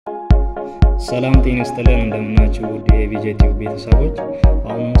ሰላም ጤና ይስጥልን እንደምናችሁ ውድ የቪጂቲው ቤተሰቦች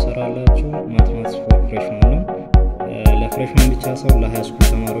አሁን እንሰራላችሁ ማትማቲክስ ፎር ፍሬሽማን ነው ለፍሬሽማን ብቻ ሰው ለሃይ ስኩል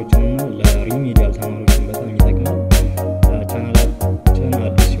ተማሪዎችና ለሪሜዲያል ተማሪዎችም በጣም ይጠቅማል ቻናላችን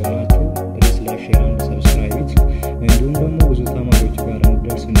አዲስ የሆናችሁ ፕሊዝ ላይክ ሼር እና ሰብስክራይብ እንዲሁም ደግሞ ብዙ ተማሪዎች ጋር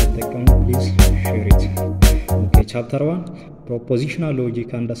እንዲደርስ እንድትጠቀሙ ፕሊዝ ሼር ኢት ኦኬ ቻፕተር 1 propositional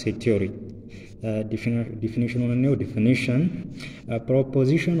logic and set theory definition on a new definition a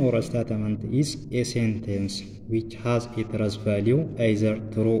proposition or a statement is a sentence which has a truth value either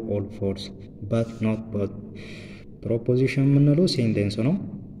true or false but not both proposition ምንለው sentence ነው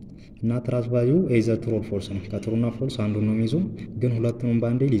እና truth value either true or false ነው ከtrue እና false አንዱን ነው የሚይዘው ግን ሁለቱንም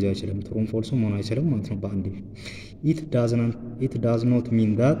ባንዴ ሊይዝ አይችልም true false መሆን አይችልም ማለት ነው ባንዴ it does not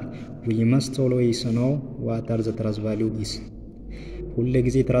mean that we must always know what are the truth value is ሁሉ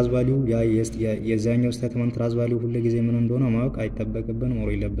ጊዜ ትራስ ቫልዩ የዛኛው ስቴትመንት ትራስ ቫልዩ ሁሉ ጊዜ ምን እንደሆነ ማወቅ አይተበቀበን ሞር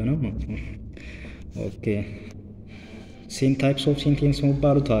ይለበናል ማለት ነው ኦኬ ሴም ታይፕስ ኦፍ ሴንቴንስ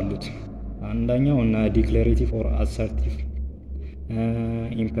መባሉት አሉት አንደኛው እና ዲክሌሬቲቭ ኦር አሰርቲቭ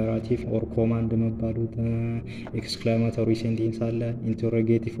ኢምፔራቲቭ ኦር ኮማንድ መባሉት ኤክስክላሜቶሪ ሴንቴንስ አለ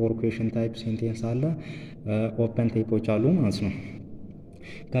ኢንተሮጌቲቭ ኦር ኩዌስቸን ታይፕ ሴንቴንስ አለ ኦፕን ታይፖች አሉ ማለት ነው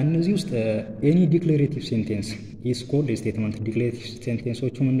ከነዚህ ውስጥ any declarative sentence is called a statement declarative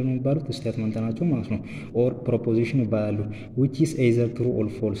sentenceዎቹ ምንድነው የሚባሉት ስቴትመንት ናቸው ማለት ነው or proposition ይባላሉ which is either true or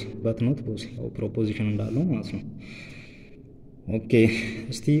false but not both proposition እንዳለው ማለት ነው ኦኬ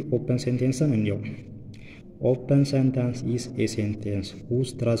እስቲ open sentence እንየው open sentence is a sentence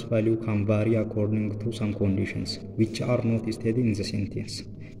whose truth value can vary according to some conditions which are not stated in the sentence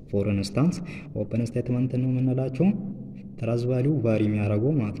for instance open statement ነው የምንላቸው truth value vary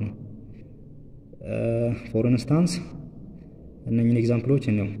የሚያደርገው ማለት ነው for instance እነኚህን ኤግዛምፕሎች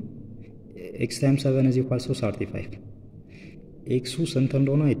ነው x times 7 is equal to 35 x ስንት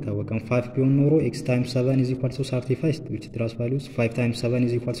እንደሆነ አይታወቅም 5 ቢሆን ኖሮ x times 7 is equal to 35 which truth value 5 times 7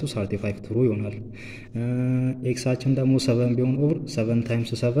 is equal to 35 true ይሆናል x አችን ደግሞ 7 ቢሆን over 7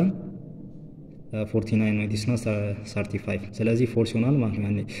 times 7 49 ነው this not 35 ስለዚህ false ይሆናል ማለት ነው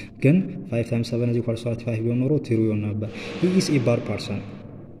ያኔ ግን 5 times 7 is equal to 35 ቢሆን ኖሮ true ይሆን ነበር he is a bad person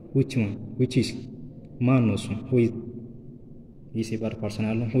which is ማን ነው እሱ who is a bad person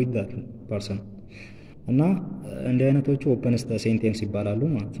ያለው who is that person እና እንደ አይነቶቹ ኦፕን ሴንቴንስ ይባላሉ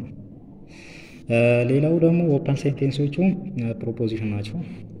ማለት ነው ሌላው ደግሞ ኦፕን ሴንቴንሶቹ ፕሮፖዚሽን ናቸው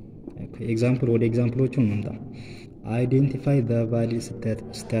ኤግዛምፕል ወደ ኤግዛምፕሎቹ እንምጣ identify the valid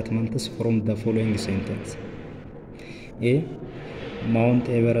statements from the following sentence a Mount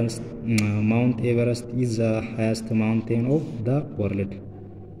Everest is the highest mountain of the world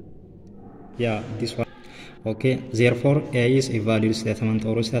yeah this one okay therefore a is a valid statement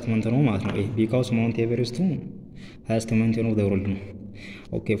or statement no ማለት ነው because Mount Everest is highest mountain of the world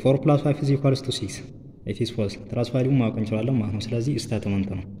okay 4 plus 5 is equal to 6 it is false truth value ማወቅ እንችላለን ማለት ነው ስለዚህ statement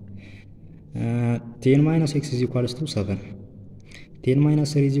ነው 10 minus x is equals to 7 10 minus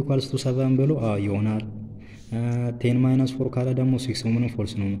 3 is equals to 7 ብሎ ይሆናል 10 minus 4 ካለ ደግሞ 6 ነው ምንም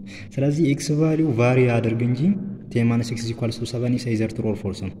false ነው ስለዚህ x value vary ያደርግ እንጂ 10 minus x is equals to 7 is either true or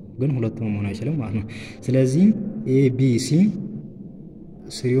false ነው ግን ሁለቱም መሆን አይችልም ማለት ነው ስለዚህ a b c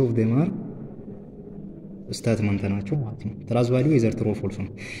 3 of them are statement ናቸው ማለት ነው truth value either true or false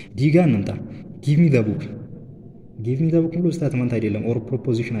ነው d ጋር እንምጣ give me the book ሁሉ statement አይደለም or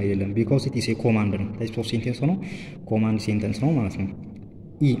proposition አይደለም because it is a command ነው type of sentence ነው command sentence ነው ማለት ነው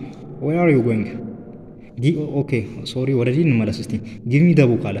e where are you going d okay sorry already እንመለስ እስቲ give me the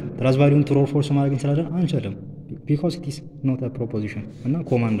book አለ truth value true or false ማድረግ እንችላለን አንችልም because it is not a proposition እና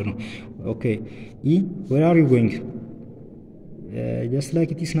command ነው okay e where are you going just like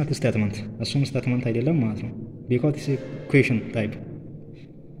it is not a statement assume statement አይደለም ማለት ነው because it is a question type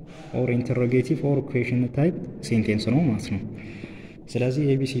or interrogative or question type sentence ነው ማለት ነው ስለዚህ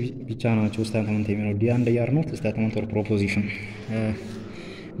abc ብቻ ናቸው statement የሚለው d and r not statement or proposition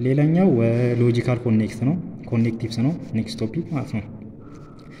ሌላኛው logical connectives ነው next topic ማለት ነው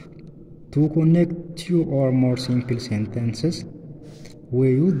to connect two or more simple sentences we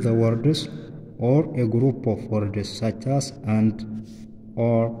use the words or a group of words such as and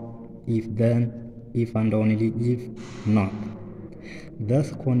or if then if and only if not thus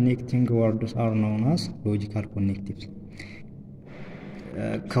connecting words are known as logical connectives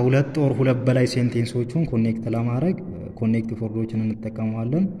ከሁለት or ሁለት በላይ ሴንቴንሶችን ኮኔክት ለማድረግ ኮኔክቲቭ ወርዶችን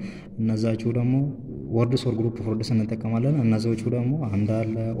እንጠቀማለን እነዛቹ ደግሞ words or group of words እንጠቀማለን እነዛቹ ደግሞ and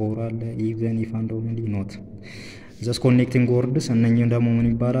አለ or አለ even if and only not thus connecting words እነኚህ ደግሞ ምን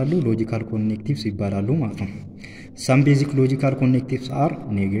ይባላሉ logical connectives ይባላሉ ማለት ነው some basic logical connectives are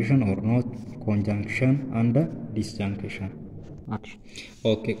negation or not conjunction and disjunction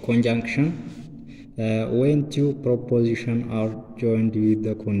Okay, conjunction. When two propositions are joined with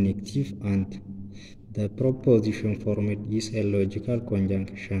the connective and the proposition formed is a logical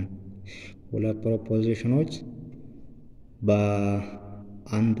conjunction. ሁለት ፕሮፖዚሽኖች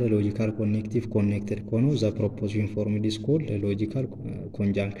በአንድ ሎጂካል ኮኔክቲቭ ኮኔክትድ ከሆኑ the proposition formed is called a logical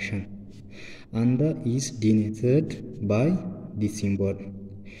conjunction and is denoted by this symbol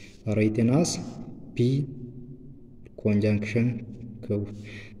written as P conjunction Q.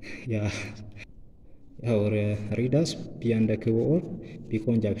 Or read as P and Q or P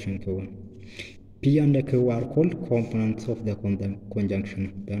conjunction Q. P and Q are called components of the conjunction.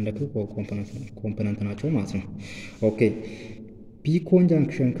 P and Q component nacho ማለት ነው. Okay. P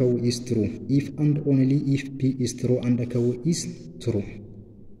conjunction Q is true if and only if P is true and Q is true.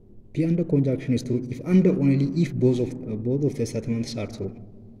 P and conjunction is true if and only if both of the statements are true.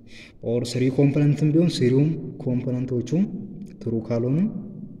 Or three components ቢሆን three componentዎቹ true ካልሆኑ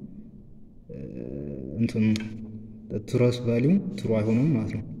እንትን ትሩስ ቫልዩ true አይሆንም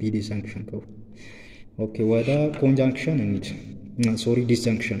ማለት ነው. P disjunction Q. Okay, what a conjunction and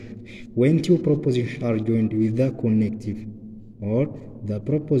disjunction. When two propositions are joined with the connective or the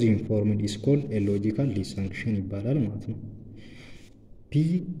proposition formed is called a logical disjunction ይባላል ማለት ነው. P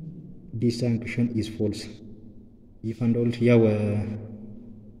disjunction is false if and only ያው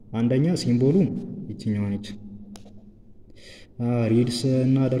አንደኛ ሲምቦሉ ይችኛው ነች ሪድስ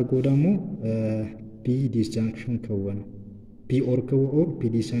እናደርጎ ደግሞ P disjunction ከሆነ P or Q or P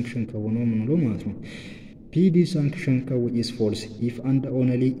disjunction ከሆነ ምን ነው ማለት ነው P disjunction Q is false if and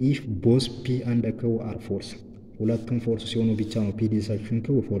only if both P and Q are false ሁለቱም ፎልስ ሲሆኑ ብቻ ነው P disjunction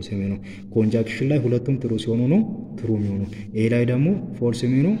Q ፎልስ የሚሆነው ኮንጃንክሽን ላይ ሁለቱም ትሩ ሲሆኑ ነው ትሩ የሚሆነው ኤ ላይ ደግሞ ፎልስ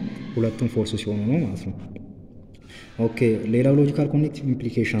የሚሆነው ሁለቱም ፎልስ ሲሆኑ ነው ማለት ነው ኦኬ ሌላው ሎጂካል ኮኔክቲቭ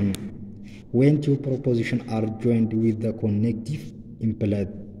ኢምፕሊኬሽን ነው when two propositions are joined with the connective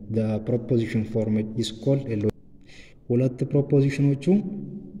implied the proposition formed is called a ሁለት ፕሮፖዚሽኖቹ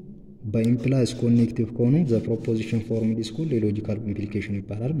በኢምፕላይስ ኮኔክቲቭ ከሆኑ the proposition formed is called a logical implication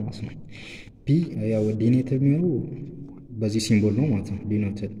ይባላል ማለት ነው P ያው ዲኖትድ ነው በዚህ ሲምቦል ነው ማለት ነው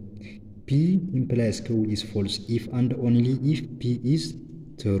ዲኖትድ P implies Q is false if and only if P is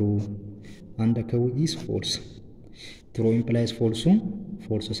true and Q is false true implies false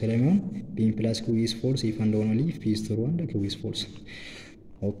ስለሚሆን P implies Q is false if and only if P is true and Q is false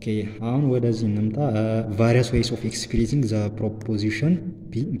Okay, አሁን ወደዚህ እንምጣ various ways of expressing the proposition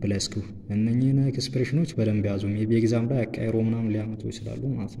P implies Q እነኚህን ኤክስፕሬሽኖች በደንብ ያዙ ሜቢ ኤግዛም ላይ አቀይሮ ምናምን ሊያመጡ ይችላሉ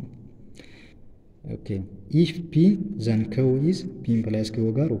ማለት ነው Okay, if P then Q is P implies Q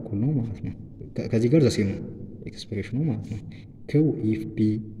ጋር እኩል ነው ማለት ነው ከዚህ ጋር ዘሴም ነው ኤክስፕሬሽኑ ማለት ነው Q if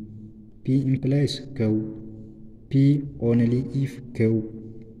P implies Q P only if Q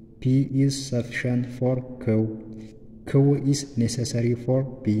P is sufficient for Q Q is necessary for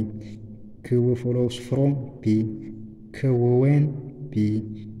P Q follows from P Q when P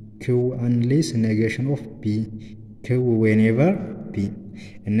Q unless negation of P Q whenever P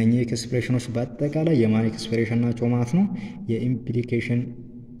እነኚህ ኤክስፕሬሽኖች በአጠቃላይ የማን ኤክስፕሬሽን ናቸው ማለት ነው የኢምፕሊኬሽን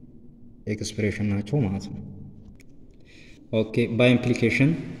ኤክስፕሬሽን ናቸው ማለት ነው Okay, by implication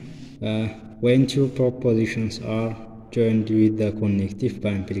when two propositions are joined with the connective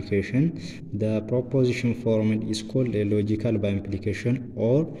by implication the proposition formed is called a logical by implication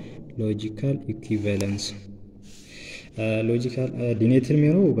or logical equivalence logical denoted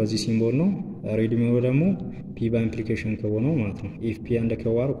የሚሆነው በዚህ ሲምቦል ነው read የሚሆነው ደግሞ P by implication ከሆነው ማለት ነው if P and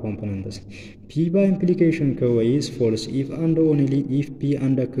Q are components P by implication Q is false if and only if P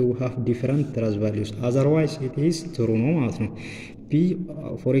and Q have different trace values otherwise it is true ነው ማለት ነው P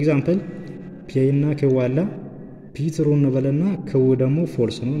for example P እና Q አለ P true እንበልና Q ደግሞ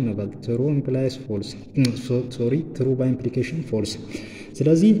false ነው እንበል true implies false true by implication false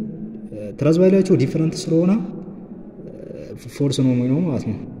ስለዚህ trace valueቸው different ስለሆነ false ነው ማለት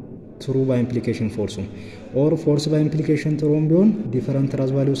ነው true by implication false or false by implication true ቢሆን different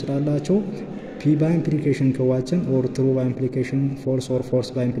trace value ስላላቸው P by implication ከዋችን or true by implication false or false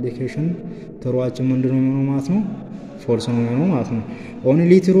by implication ትሩዋችን ምንድነው ማለት ነው false ነው ማለት ነው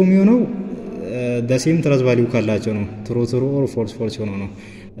only true የሚሆነው the same trace value ካላቸው ነው true or false ነው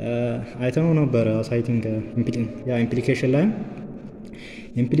አይተነው ነበር citing implication ላይ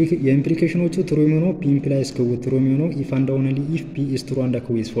የኢምፕሊኬሽኖቹ true የሚሆነው P implies Q true የሚሆነው if and only if P is true and Q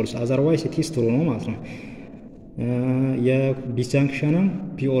is false otherwise it is true ነው ማለት ነው የዲስጃንክሽንም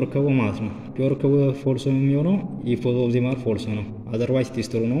P or Q ማለት ነው P or Q false የሚሆነው if both of them are false ነው otherwise it is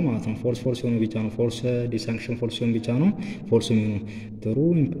true ነው ማለት ነው false ሆኖ ብቻ ነው false disjunction false ሆኖ ብቻ ነው false የሚሆነው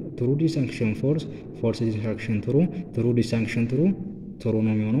true disjunction false disjunction true disjunction true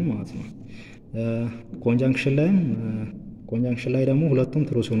ነው የሚሆነው ማለት ነው ኮንጃንክሽን ላይ ኮንጃንክሽን ላይ ደግሞ ሁለቱም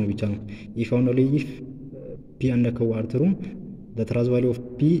ትሩ ሲሆኑ ብቻ ነው if only if p and q are true the truth value of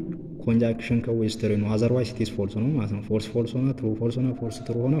p ኮንጃንክሽን q is true ነው otherwise it is false ነው ማለት ነው false ሆነ true false ሆነ false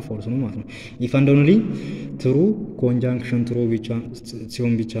true ሆነ false ነው ማለት ነው if and only true ኮንጃንክሽን true ብቻ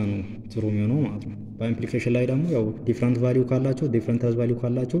ሲሆን ብቻ ነው true የሚሆነው ማለት ነው በኢምፕሊኬሽን ላይ ደግሞ ያው ዲፈረንት ቫልዩ ካላቸው ዲፈረንት ትሩዝ ቫልዩ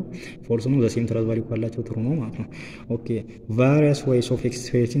ካላቸው false ነው the same ትሩዝ ቫልዩ ካላቸው true ነው ማለት ነው ኦኬ various ways of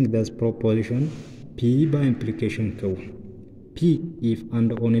expressing this proposition p by implication q p if and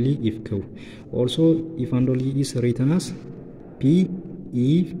only if q also if and only is written as p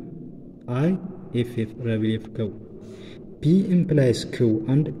if I if if q p implies q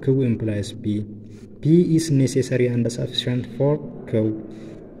and q implies p p is necessary and sufficient for q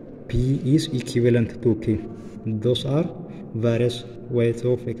p is equivalent to q those are various ways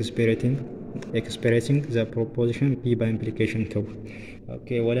of expressing the proposition p by implication q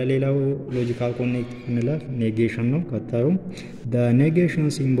okay ወደ ሌላው ሎጂካል ኮኔክት እንላለን ኔጌሽን ነው ቀጣዩ the negation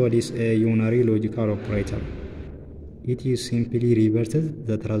symbol is a unary logical operator it is simply reverses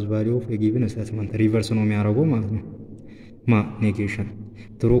the truth value of a given statement reverse ነው የሚያደርገው ማለት ነው negation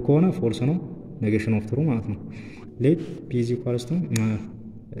true ከሆነ false ነው negation of true ማለት ነው let p is equals to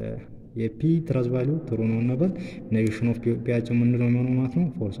የp ትሩዝ ቫልዩ ትሩ ነው እንበል ኔጌሽን ኦፍ ፒ አጭ ምን ነው የሚሆነው ማለት ነው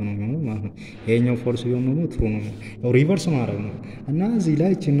ፎልስ ነው የሚሆነው ማለት ነው ይሄኛው ፎልስ ቢሆን ነው ትሩ ነው ሪቨርስ ማድረግ ነው እና እዚህ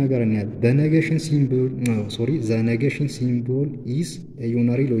ላይ እቺ ነገር እንያዝ the negation symbol is a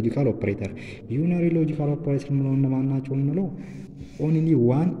unary logical operator unary logical operator ነው እንደማናቸው እንለው only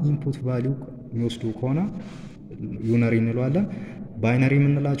one input value የሚወስዱ ከሆነ unary እንለዋለን ባይነሪ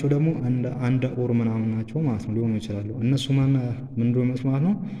የምንላቸው ደግሞ አንድ ኦር ምናምን ናቸው ማለት ነው ሊሆኑ ይችላሉ እነሱ ምን እንደሆነ ማለት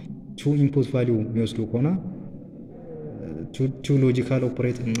ነው two input value የሚወስዱ ከሆነ two logical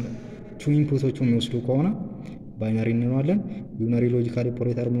operator two inputoቹ የሚወስዱ ከሆነ ባይነሪ እንለዋለን ዩነሪ ሎጂካል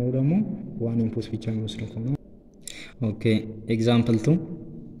ኦፐሬተር ነው ደግሞ one input ብቻ የሚወስዱ ከሆነ ኦኬ ኤግዛምፕል 2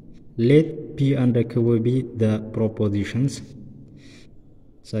 let p and q be the propositions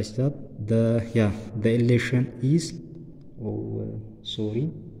such that the relation is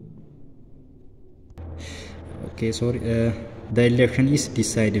the election is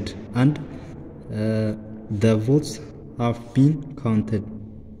decided and the votes have been counted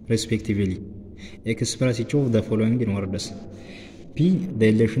respectively express each of the following in words p the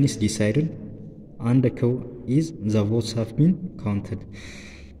election is decided and q is the votes have been counted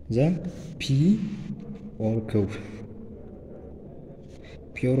then p or q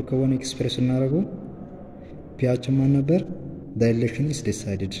one express እናደርገው ፒያችን ማን ነበር the election is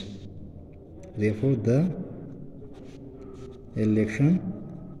decided therefore the election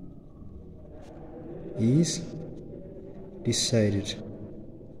is decided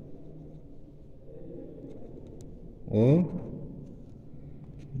or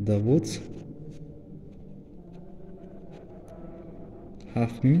the votes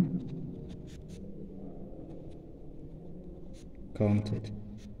have been counted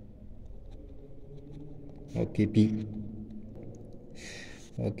okay p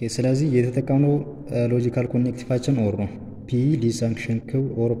okay ስለዚህ የተጠቀመው ሎጂካል ኮኔክቲቫችን ኦር ነው p disjunction q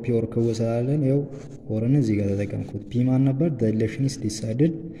or p or q ስላለን ያው ኦርን እዚህ ጋር ተጠቀምኩት p ማን ነበር the election is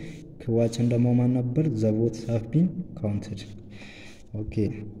decided q ዋችን ደግሞ ማን ነበር the votes have been counted okay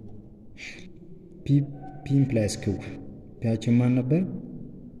p implies q ፒያችን ማን ነበር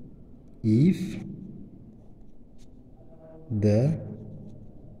if the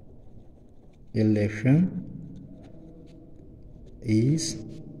election is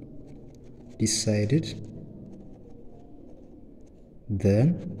decided then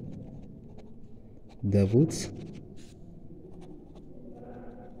the votes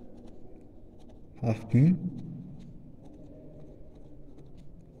have been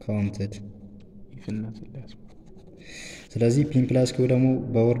counted ስለዚህ p plus q ደግሞ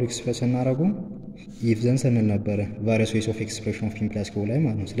በወርድ ኤክስፕረስ እናደርጉ if then ስንል ነበር various ways of expression of p plus q ላይ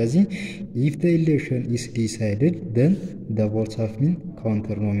ማለት ነው ስለዚህ if the election is decided then the votes have been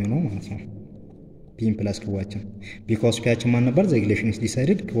counted ነው የሚሆነው ማለት ነው p plus q ዋችን because p ያችን ማን ነበር the election is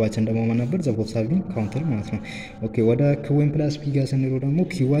decided q ዋችን ደግሞ ማን ነበር the votes have been counted ማለት ነው ኦኬ ወደ q plus p ጋር ስንሄድ ደግሞ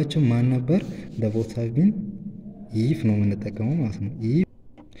q ዋችን ማን ነበር the votes have been if ነው የምንጠቀመው ማለት ነው if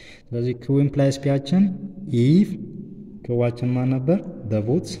ስለዚህ q plus p ያችን if q ዋችን ማን ነበር the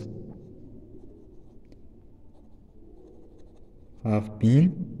votes have been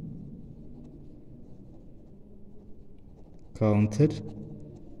counted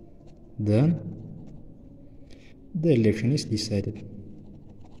then the election is decided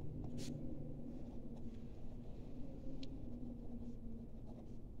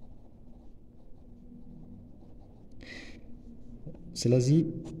ስለዚህ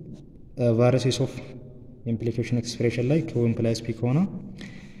various ways of ኢምፕሊኬሽን ኤክስፕሬሽን ላይ q implies p ከሆነ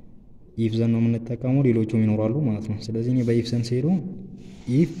if then ነው የምንጠቀመው ሌሎቹም ይኖራሉ ማለት ነው ስለዚህ እኔ በኢፍ ዘን ሲሄዱ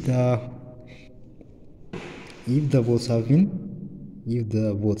if the votes have been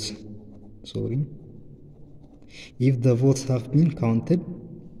if the votes have been counted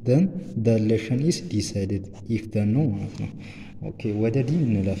then the election is decided if then ነው ማለት ነው ኦኬ ወደ ዲ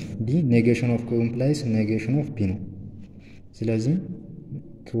እንለፍ ዲ negation of q implies negation of p ነው ስለዚህ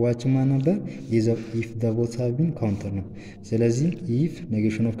q ማን ነበር if the votes have been counted ነው ስለዚህ if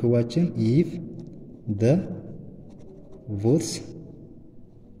negation of q if the votes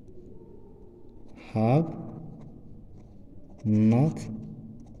have not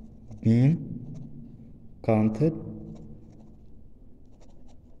been counted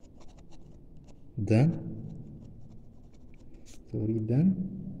then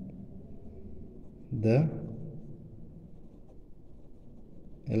the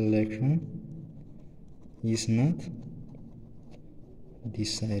election is not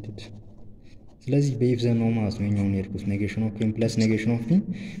decided ስለዚህ በኢፍ ዘን ነው ማለት ነው እኛውን የርኩት negation of q plus negation of p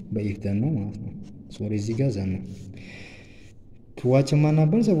በኢፍ ዘን ነው ማለት ነው ሶሪ እዚህ ጋር ዘን ነው q ማን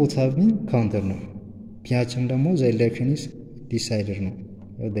ነበር the votes have been counted ነው p ደግሞ the election is decided ነው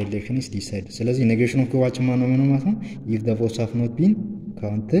the election is decided ስለዚህ negation of q ማን ነው ማለት ነው if the votes have not been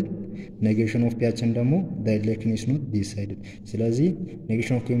counted negation of p ደግሞ the election is not decided ስለዚህ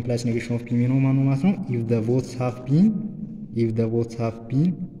negation of q implies negation of p ነው ማለት ነው if the votes have been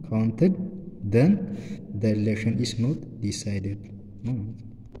counted then the election is not decided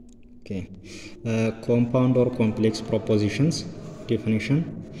okay compound or complex propositions definition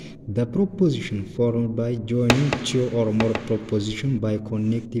the proposition formed by joining two or more proposition by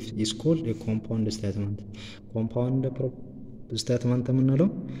connective is called a compound statement compound statement የምንለው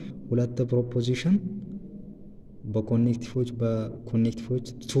ሁለት ፕሮፖዚሽን በኮኔክቲቮች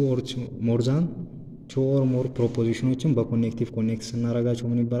two or more ፕሮፖዚሽኖችን በኮኔክቲቭ ኮኔክት ስናረጋቸው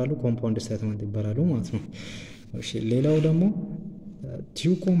ምን ይባላሉ ኮምፓውንድ ስቴትመንት ይባላሉ ማለት ነው እሺ ሌላው ደግሞ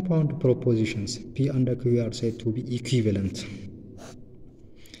two compound propositions p and q are said to be equivalent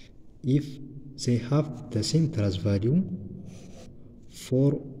if they have the same trace value for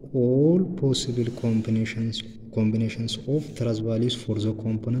all possible combinations of trace values for the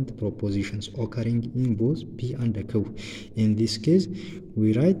component propositions occurring in both p and q in this case we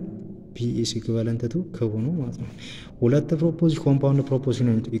write p is equivalent to q ነው ማለት ነው ሁለት compound proposition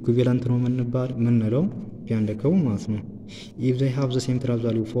equivalent ነው ምንለው p and q ማለት ነው if they have the same trace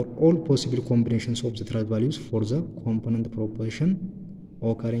value for all possible combinations of the trace values for the component proposition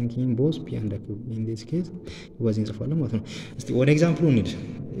occurring in both p and q in this case was እንጽፋለን ማለት ነው እስቲ ወደ ኤግዛምፕሉ እንሂድ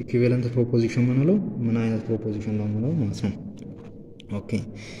equivalent proposition ምንለው ምን አይነት proposition ነው ማለት ነው ኦኬ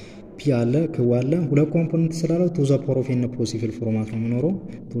p አለ q አለ ሁለት ኮምፖነንት ስላለው to the power of n possible ፎርማት ነው የሚኖረው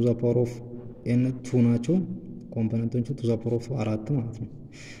to the power of n 2 ናቸው ኮምፖነንቶቹ to the power of 4 ማለት ነው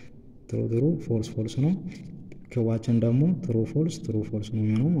true false ነው q ደግሞ true false ነው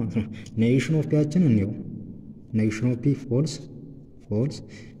የሚሆነው ማለት ነው negation of p እንየው negation of p false false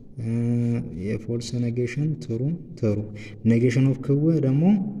negation true negation of q ደግሞ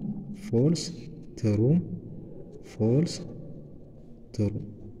false true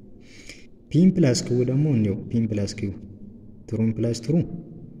p plus q ደግሞ እንየው p plus q true plus true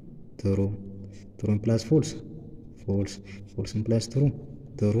plus false plus true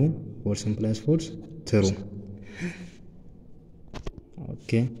false plus false true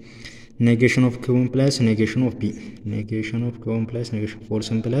okay negation of q implies negation of p negation of q implies negation false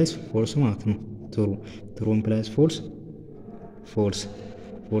implies false ማለት ነው true implies false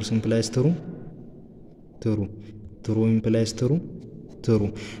implies true implies true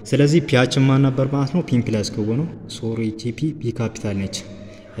ስለዚህ p ማን ነበር ማለት ነው p implies q ነው ሶሪ p ካፒታል ነች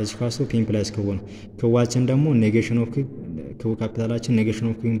እዚህ ካሱ p implies q ነው q ደግሞ negation of q ካፒታላችን negation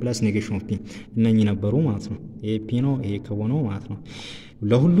of q implies negation of p እነኚህ ነበሩ ማለት ነው ይሄ p ነው ይሄ q ነው ማለት ነው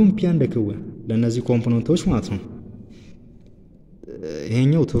ለሁሉም p and q ለነዚህ ኮምፖነንቶች ማለት ነው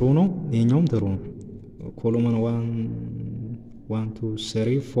ይሄኛው ትሩ ነው ይሄኛውም ትሩ ነው ኮሎመን 1 2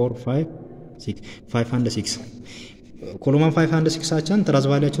 3 4 5 and 6 ኮሎመን 5 and 6 አቻን ትራስ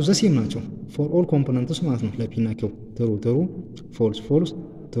ቫልያቸው ዘሴም ናቸው for all components ማለት ነው ለp እና q ትሩ false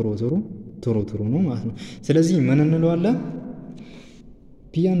ትሩ ነው ማለት ነው ስለዚህ ምን እንለዋለን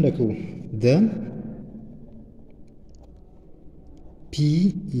p and q then p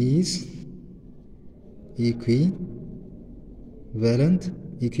is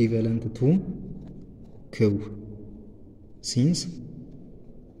equivalent to q since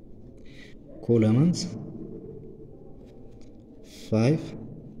columns 5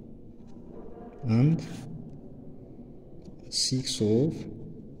 and 6 of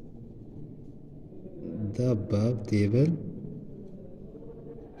above table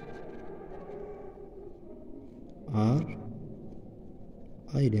are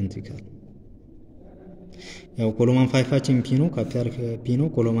identical ያው ኮሎማን 5 አችን ፒ ነው ካፒታል ፒ ነው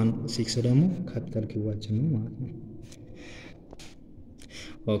ኮሎማን 6 ደግሞ ካፒታል ኪው አችን ነው ማለት ነው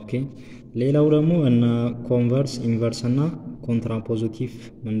ኦኬ ሌላው ደግሞ እና ኮንቨርስ ኢንቨርስ እና ኮንትራፖዚቲቭ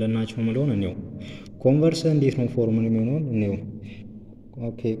ምንድናቸው ማለት ነው ኮንቨርስ እንዴት ነው ፎርሙላ የሚሆነው ነው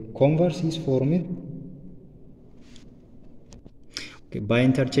ኦኬ ኮንቨርስ is formed by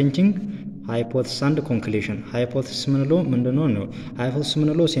interchanging hypothesis and conclusion hypothesis ምንድነው ነው hypothesis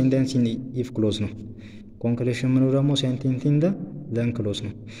ምንለው sentence in if clause ነው conclusion ምንለው ደግሞ sentence in the then clause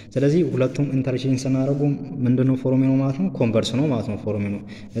ነው ስለዚህ ሁለቱም ኢንተርቼንጅ ስናደርጉ ምንድነው ፎርሙላው ማለት ነው ኮንቨርስ ነው ማለት ነው ፎርሙላው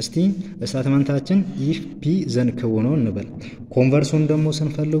እስቲ ስታትመንታችን if p then q ነው እንበል ኮንቨርሱን ደግሞ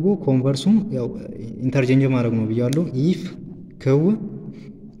ስንፈልጉ ኮንቨርሱም ያው ኢንተርቼንጅ ማድረግ ነው ብያለሁ if q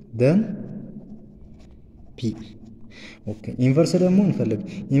then p okay inverse ደግሞ እንፈልግ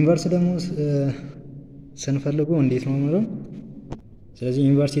inverse ደግሞ ስንፈልገው እንዴት ነው ማለት ስለዚህ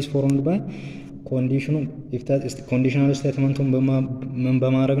inverse is formed by condition if that is conditional statement ምን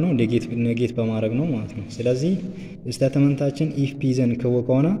በማድረግ ነው ኔጌት በማድረግ ነው ማለት ነው ስለዚህ ስቴትመንታችን if p then q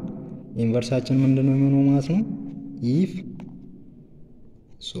ከሆነ ኢንቨርሳችን ምንድነው የሚሆነው ማለት ነው if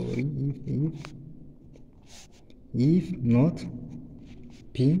not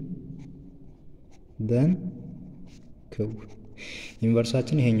p then q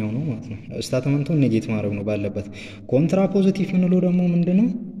ኢንቨርሳችን ይሄኛው ነው ማለት ነው ስቴትመንቱን ኔጌት ማድረግ ነው ባለበት ኮንትራፖዚቲቭ ምንለው ደግሞ ምንድነው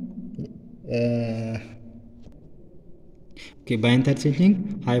okay by interchanging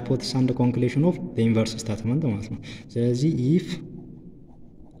hypothesis and conclusion of the inverse statement ማለት ነው ስለዚህ if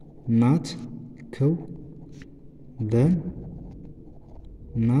not q then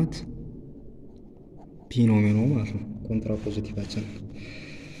not p ነው የሚሆነው ማለት ነው ኮንትራፖዚቲቫችን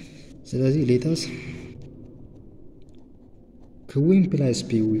ስለዚህ ሌታስ q implies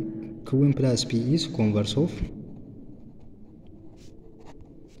p is converse of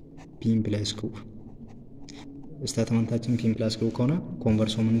p implies q ስቴትመንታችን p implies q ከሆነ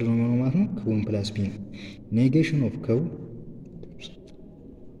ኮንቨርሱ ምንድነው የሚሆነው ማለት ነው q implies p ነው negation of q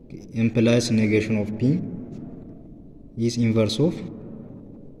implies negation of p is inverse of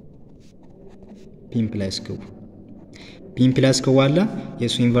p implies q p implies q አለ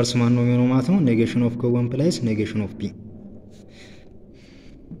የሱ ኢንቨርስ ማን ነው የሚሆነው ማለት ነው negation of q implies negation of p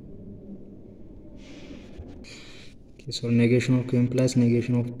so negation of q implies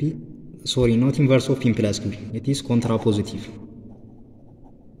negation of p sorry not inverse of p implies q it is contrapositive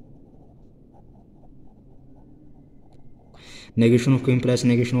negation of q implies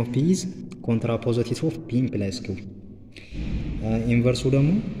negation of p is contrapositive of p implies q inverse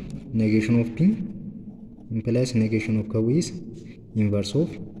ደግሞ negation of p implies negation of q is inverse of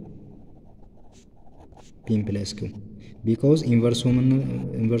p implies q because inverse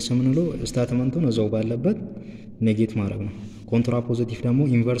ምንለው ስቴትመንቱን እዛው ባለበት ኔጌት ማድረግ ነው ኮንትራፖዚቲቭ ደግሞ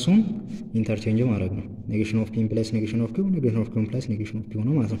ኢንቨርሱን ኢንተርቼንጅ ማድረግ ነው negation of p implies negation of q negation of q implies negation of p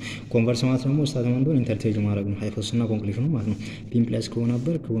ነው ማለት ነው ኮንቨርስ ማለት ደግሞ ስቴትመንቱን ኢንተርቼንጅ ማድረግ ነው ሃይፖቴሲስ እና ኮንክሉዥኑ ማለት ነው p implies q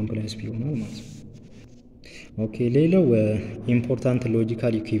ነበር q implies p ሆኗል ማለት ነው ኦኬ ሌላው ኢምፖርታንት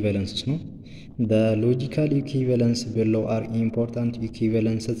ሎጂካል ኢኩዊቫለንስስ ነው the logical equivalence below are important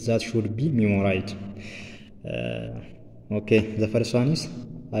equivalences that should be memorized okay the first one is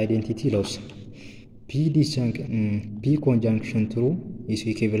identity loss p conjunction true is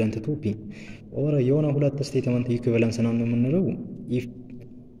equivalent to p or የሆነ ሁለት ስቴትመንት ኢኩዊቫለንስ ነው የምንለው if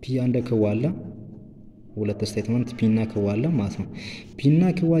p and q አለ ሁለት ስቴትመንት p እና q አለ ማለት ነው p እና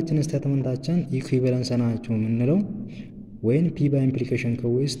q አችን ስቴትመንታችን ኢኩዊቫለንስ ናቸው የምንለው when p by implication q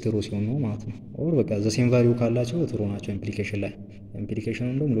is true ሲሆን ነው ማለት ነው or በቃ the same value ካላቸው true ናቸው implication ላይ implication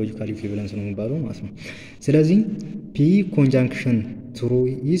እንደውም logical equivalence ነው የሚባለው ማለት ነው ስለዚህ p conjunction true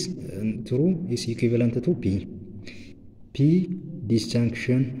is equivalent to p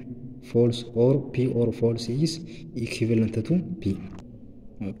disjunction false or p or false is equivalent to p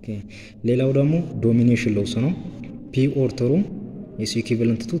okay ሌላው ደግሞ domination loss ነው p or true is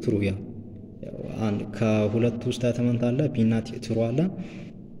equivalent to true ያ አንድ ከሁለቱ ስቴትመንት አለ p እና true አለ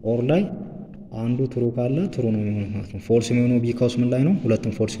or ላይ አንዱ ትሩ ካለ ትሩ ነው የሚሆነው ማለት ነው ፎልስ የሚሆነው ቢካውስ ምን ላይ ነው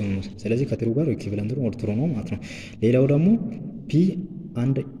ሁለቱም ፎልስ ይሆናሉ ስለዚህ ከትሩ ጋር ኢኩዊቫለንት ነው ትሩ ነው ማለት ነው ሌላው ደግሞ p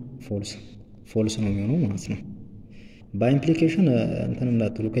and ፎልስ ነው የሚሆነው ማለት ነው ባይ ኢምፕሊኬሽን እንትን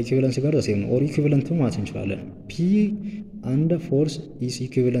እንዳትሉ ከኢኩዊቫለንስ ጋር ዘሴም ነው ኦር ኢኩዊቫለንት ማለት እንችላለን p and false is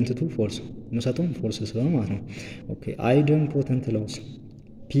equivalent to false መሰጡም ፎልስ ስለሆነ ማለት ነው ኦኬ idempotent loss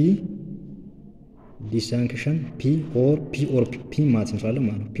p disjunction p or p ማለት እንችላለን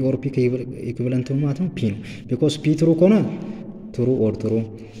ማለት ነው p or p ኢኩዊቫለንት ማለት ነው p ነው because p true ከሆነ true or true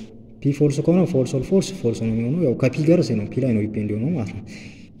ፒ ፎልስ ከሆነ ፎልስ ኦል ፎልስ ፎልስ ነው የሚሆነው። ያው ከፒ ጋር ነው ፒ ላይ ነው ዲፔንድ የሆነው ማለት ነው።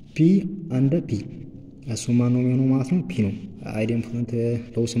 ፒ አንድ ፒ እሱ ማን ነው የሚሆነው ማለት ነው? ፒ ነው። አይደንቲፋይመንት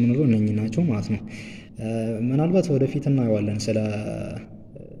ሎውስ የምንለው እነኚህ ናቸው ማለት ነው። ምናልባት ወደፊት እናየዋለን ስለ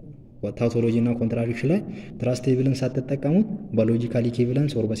ታውቶሎጂ እና ኮንትራዲክሽን ላይ ትራስት ቴብልን ሳትጠቀሙት በሎጂካል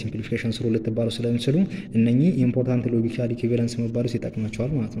ኢኩቪለንስ ኦር በሲምፕሊፊኬሽን ስሩ ልትባሉ ስለምትችሉ እነኚህ ኢምፖርታንት ሎጂካል ኢኩቪለንስ መባሉስ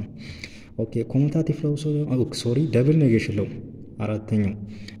ይጠቅማቸዋል ማለት ነው። ኦኬ ኮሙታቲቭ ሎውስ ሶሪ ደብል ኔጌሽን ሎው አራተኛው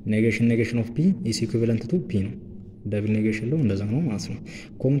ኔጌሽን ኦፍ ፒ ኢስ ኢኩቪለንት ቱ ፒ ነው። ደብል ኔጌሽን ሎው እንደዛ ነው ማለት ነው።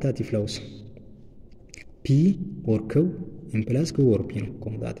 ኮሙታቲቭ ሎውስ ፒ ኦር ክው ኢምፕላይስ ክው ኦር ፒ ነው።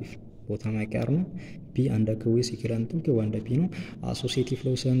 ኮሙታቲቭ ቦታ ማይቀር ነው። ፒ አንድ ክው ኢስ ኢኩቪለንት ቱ ክው አንድ ፒ ነው። አሶሲኤቲቭ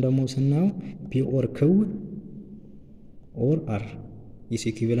ሎውስን ደግሞ ስናየው ፒ ኦር ክው ኦር አር ኢስ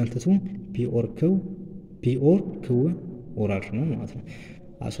ኢኩቪለንት ቱ ፒ ኦር ክው ኦር አር ነው ማለት ነው።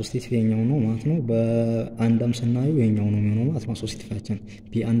 አሶሲኤቲቭ የኛው ነው ማለት ነው። በአንድም ስናየው የኛው ነው የሚሆነው ማለት ነው። አሶሲኤቲቫችን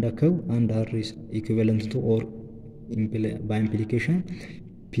ፒ አንድ ክው አንድ አር ኢስ ኢኩቪለንት ቱ ኦር በኢምፕሊኬሽን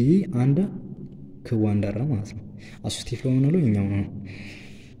ፒ አንድ ክው አንድ አር ማለት ነው። አሶሲኤቲቭ ሎው የምንለው የኛው ነው።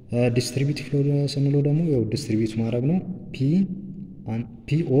 ዲስትሪቢዩቲቭ ሎው ስንለው ደግሞ ያው ዲስትሪቢዩት ማድረግ ነው።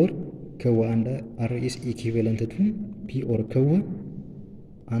 ፒ ኦር ክው አንድ አር ኢስ ኢኩቪለንት ቱ ፒ ኦር ክው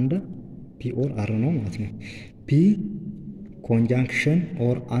አንድ ፒ ኦር አር ነው ማለት ነው። ፒ ኮንጃንክሽን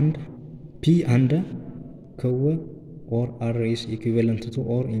ኦር አንድ ፒ አንድ ክው ኦር አር ኢስ ኢኩቪለንት ቱ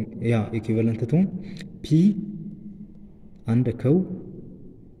ኦር ኢኩቪለንት ቱ ፒ አንድ ክው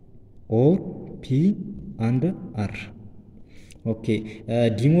ኦር ፒ አንድ አር። ኦኬ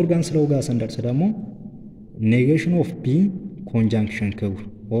ዲሞርጋንስ ሎው ጋር ስንደርስ ደግሞ ኔጌሽን ኦፍ ፒ ኮንጃንክሽን ክው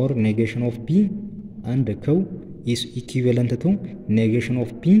ኦር ኔጌሽን ኦፍ ፒ አንድ ክው ኢስ ኢኩቪለንት ቱ ኔጌሽን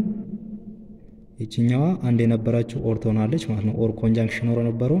ኦፍ ፒ እቺኛዋ አንድ የነበራችሁ ኦር ትሆናለች ማለት ነው። ኦር ኮንጃንክሽን ኦር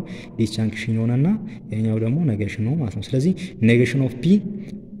ነበረው ዲስጃንክሽን ሆነና የኛው ደግሞ ኔጌሽን ነው ማለት ነው። ስለዚህ ኔጌሽን ኦፍ ፒ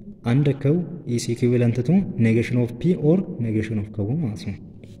አንድ ክው ኢስ ኢኩቪለንት ቱ ኔጌሽን ኦፍ ፒ ኦር ኔጌሽን ኦፍ ክው ማለት ነው።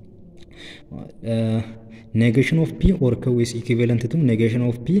 ኔጌሽን ኦፍ ፒ ኦር ክው ኢስ ኢኩቪለንት ቱ ኔጌሽን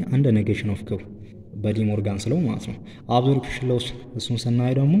ኦፍ ፒ አንድ ኔጌሽን ኦፍ ክው በዲሞርጋንስ ሎው ማለት ነው። አብዞርፕሽን ሎው እሱን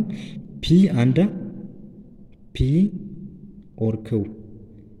ስናይ ደግሞ ፒ አንድ ፒ ኦር ክው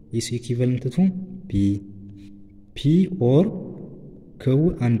ኢስ ኢኩቪለንት ቱ ፒ ኦር ክው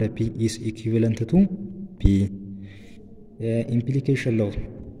አንድ ፒ ኢስ ኢኩቪለንት ቱ ፒ። ኢምፕሊኬሽን ሎው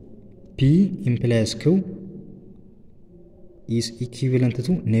ፒ ኢምፕላይስ ክው ኢስ ኢኩቪለንት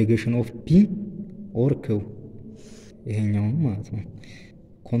ቱ ኔጌሽን ኦፍ ፒ ኦር ክው ይሄኛው ማለት ነው።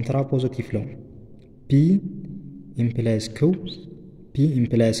 ኮንትራፖዚቲቭ ሎው ፒ ኢምፕላይስ ክው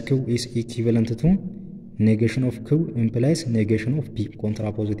ኢስ ኢኩቪለንት ቱ ኔጌሽን ኦፍ ክው ኢምፕላይስ ኔጌሽን ኦፍ ፒ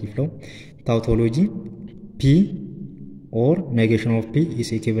ኮንትራፖዚቲቭ ሎው። ታውቶሎጂ ፒ ኦር ኔጌሽን ኦፍ ፒ ኢስ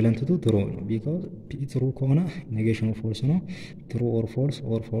ኢኩቪለንት ቱ ትሩ ነው። ቢኮዝ ፒ ትሩ ከሆነ ኔጌሽን ኦፍ ፎልስ ነው። ትሩ ኦር ፎልስ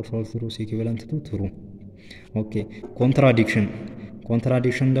ኦር ትሩ ኢስ ኢኩቪለንት ቱ ትሩ። ኦኬ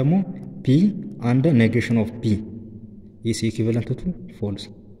ኮንትራዲክሽን ደግሞ ፒ አንድ ኔጌሽን ኦፍ ፒ ኢስ ኢኩቪለንት ቱ ፎልስ።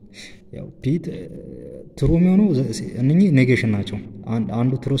 ያው ፒ ትሩ የሚሆነው እነኚህ ኔጌሽን ናቸው።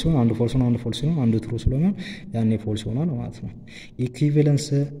 አንዱ ትሩ ሲሆን አንዱ ፎልስ ነው፣ አንዱ ፎልስ ሲሆን አንዱ ትሩ ስለሆነ ያኔ ፎልስ ሆኗል ማለት ነው። ኢኩቪለንስ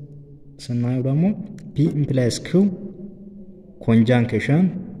ስናየው ደግሞ ፒ ኢምፕላይስ ክው ኮንጃንክሽን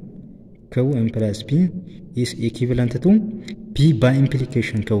ክው ኢምፕላይስ ፒ ኢስ ኢኩቪለንት ቱ ፒ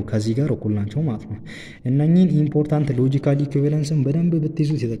በኢምፕሊኬሽን ክው ከዚህ ጋር እኩል ናቸው ማለት ነው። እነኚህን ኢምፖርታንት ሎጂካል ኢኩቪለንስን በደንብ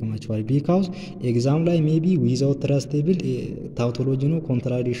ብትይዙት ይጠቅማቸዋል። ቢካውዝ ኤግዛም ላይ ሜቢ ዊዛውት ትራስት ቴብል ታውቶሎጂ ነው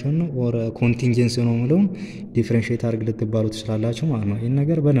ኮንትራዲክሽን ነው ኦር ኮንቲንጀንሲ ነው ምለውን ዲፍረንሺየት አድርግ ልትባሉ ትችላላችሁ ማለት ነው። ይህን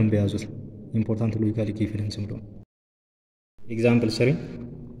ነገር በደንብ ያዙት። ኢምፖርታንት ሎጂካል ኢኩቪለንስ ብሎ ኤግዛምፕል 3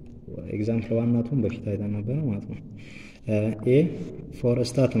 ኤግዛምፕል ዋናቱን በፊት አይተን ነበር ማለት ነው። A for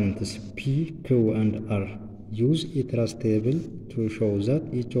statements P, Q and R use a trust table to show that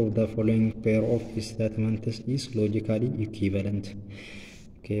each of the following pair of statements is logically equivalent.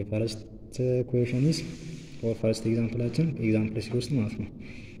 Okay, first question is or first example example ማለት ነው።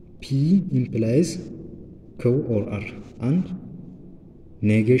 P implies Q or R and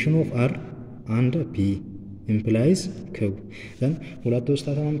negation of R and P implies Q. then ሁለቱ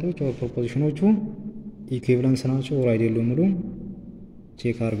ስታተመንቶች or ፕሮፖዚሽኖቹ ኢኩቪለንስ ናቸው ኦር አይደሉም ብሎ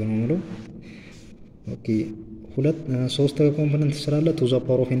ቼክ አድርገ ነው ማለት። ኦኬ ሶስት ኮምፖነንት ስላለ ቱ ዘ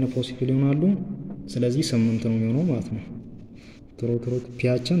ፓወር ኦፍ ኤን ፖሲብል ይሆናሉ። ስለዚህ 8 ነው የሚሆነው ማለት ነው። ትሩ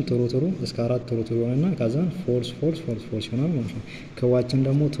ፒያችን ትሩ እስከ 4 ትሩ ይሆንና ከዛ ፎልስ ይሆናል ማለት ነው። ከዋችን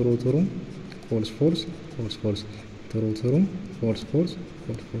ደግሞ ትሩ ፎልስ ትሩ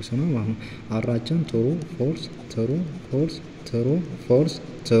ፎልስ ነው ማለት ነው። አራችን ትሩ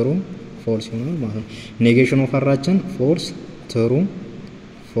ፎልስ ይሆናል ማለት ነው። ኔጌሽን ኦፍ አራችን ፎልስ ትሩ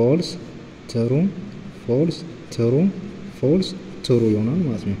ይሆናል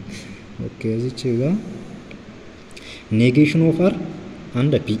ማለት ነው። ኦኬ እዚች ጋር negation of r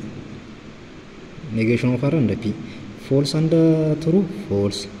and p negation of r and p false and true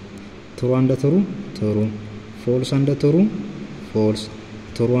false true and true true false and true false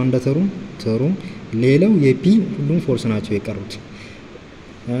true and true true ሌላው የp ሁሉም false ናቸው የቀሩት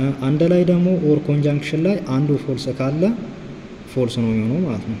አንድ ላይ ደግሞ or conjunction ላይ አንዱ false ካለ false ነው የሚሆነው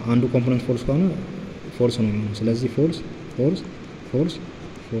ማለት ነው አንዱ ኮምፖነንት false ከሆነ false ነው የሚሆነው ስለዚህ false false false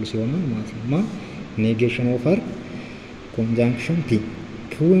false ይሆናል ማለት ነው negation of r conjunction p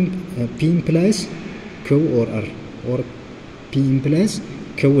p implies q or r or p implies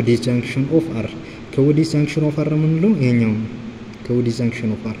q disjunction of r q disjunction of r ምንለው ይሄኛው q disjunction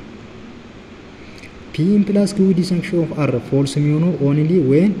of r p implies q disjunction of r false የሚሆነው only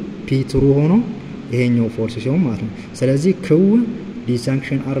when p true ሆኖ ይሄኛው false ሲሆን ማለት ነው ስለዚህ q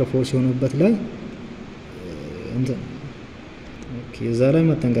disjunction r false የሆነበት ላይ ኦኬ እዛ ላይ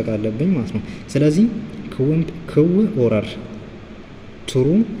መጠንቀቅ አለብኝ ማለት ነው ስለዚህ q or r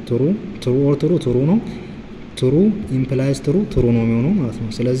true true true or true true ነው true implies true true ነው የሚሆነው ማለት ነው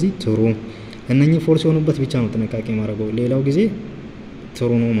ስለዚህ true እነኚህ false የሆኑበት ብቻ ነው ጥንቃቄ ማድረግ ሌላው ጊዜ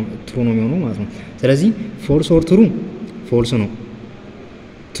true ነው የሚሆነው ማለት ነው ስለዚህ false or true false ነው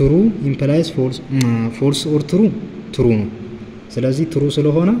true implies false false or true true ነው ስለዚህ true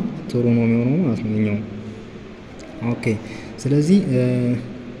ስለሆነ true ነው የሚሆነው ማለት ነው እኛው ኦኬ ስለዚህ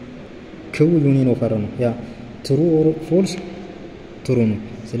q union of r ነው ያ true or false true ነው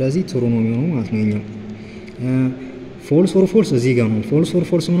ስለዚህ true ነው የሚሆነው ማለት ነው እኛው false or false እዚህ ጋር ነው false or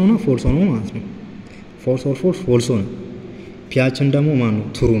false ምን ሆነ false ነው ማለት ነው false or false false ነው ፒያችን ደግሞ ማን ነው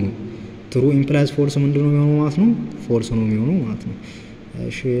true ነው true implies false ምንድነው የሚሆነው ማለት ነው false ነው የሚሆነው ማለት ነው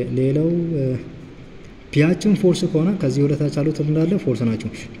እሺ ሌላው ፒያችን false ከሆነ ከዚህ ወደ ታች ያሉት እንዳለ false ናቸው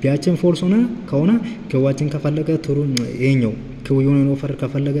ፒያችን false ከሆነ ከዋችን ከፈለገ true ይሄኛው ከዩኒየን ኦፍ r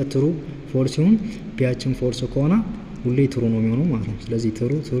ከፈለገ true false ይሁን ፒያችን false ከሆነ ሁሌ true ነው የሚሆነው ማለት ነው ስለዚህ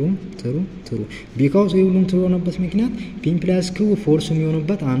true because ሁሉም true የሆነበት ምክንያት p implies q false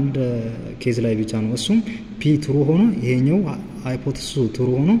የሚሆንበት አንድ ኬዝ ላይ ብቻ ነው እሱም p true ሆኖ ይሄኛው ሃይፖቴሲሱ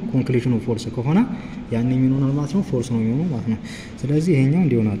true ሆኖ ኮንክሉዥኑ false ከሆነ ያንን የሚሆነው ማለት ነው false ነው የሚሆነው ማለት ነው ስለዚህ ይሄኛው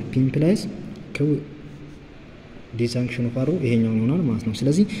እንዲሆናል p implies q disjunction of r ይሄኛው ይሆናል ማለት ነው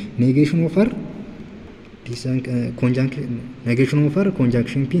ስለዚህ negation of r negation of r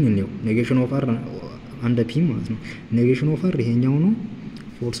conjunction p ነው negation of r and p ማለት ነው negation of r ይሄኛው ነው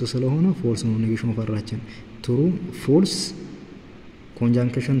false ስለሆነ false ነው negation of r አችን true false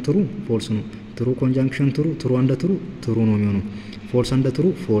conjunction true false ነው true conjunction true and true ነው የሚሆነው false and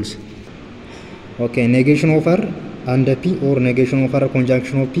true false okay negation of r and p or negation of r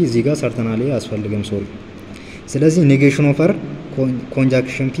conjunction of p እዚህ ጋር ሰርተናል ያስፈልግም ሶሪ ስለዚህ negation of r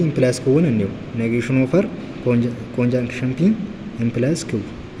conjunction p implies q ነው negation of r conjunction p implies q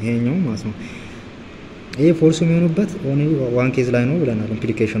ይሄኛው ማለት ነው ይሄ false የሚሆንበት only one case ላይ ነው ብለናል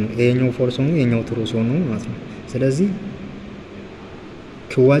implication ነው ይሄኛው false ነው ይሄኛው true ነው ማለት ነው ስለዚህ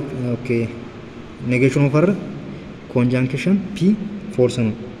q okay negation of r conjunction p false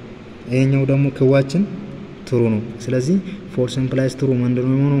ነው ይሄኛው ደግሞ q true ነው ስለዚህ false implies true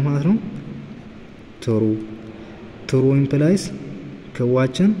ምንድነው የሚሆነው ማለት ነው true implies q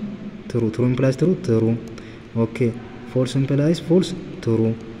true implies true okay false implies false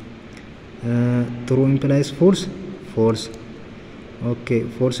true implies false okay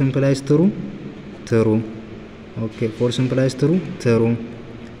false implies true okay false implies true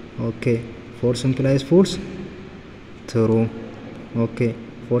okay false implies false true okay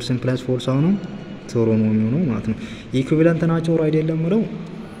false implies false አሁን true ነው የሚሆነው ማለት ነው ኢኩቪለንት ናቸው አይደለም ማለት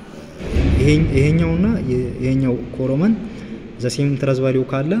ይሄኛውና ይሄኛው ኮሎመን ዘ ሴም ትረዝ ቫልዩ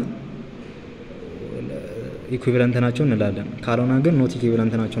ካለ ኢኩቪለንት ናቸው እንላለን ካልሆነ ግን ኖት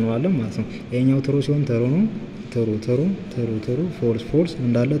ኢኩቪለንት ናቸው እንላለን ማለት ነው ይሄኛው ትሩ ሲሆን ትሩ ነው ትሩ ፎልስ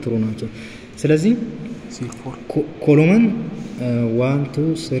እንዳለ ትሩ ናቸው ስለዚህ ኮሎመን 1 2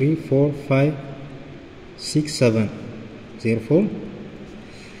 3 4 5 6 7 therefore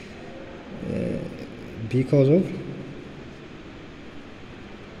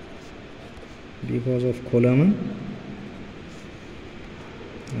because of column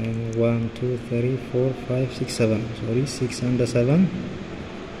 1 2 3 4 5 6 7 sorry 6 and 7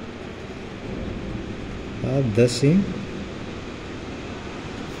 have the same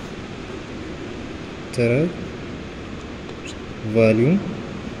third value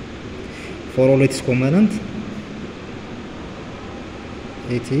for all its component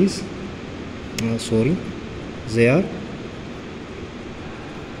it is they are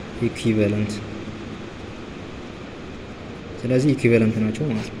equivalent ስለዚህ ኢኩቪለንት ናቸው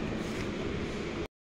ማለት ነው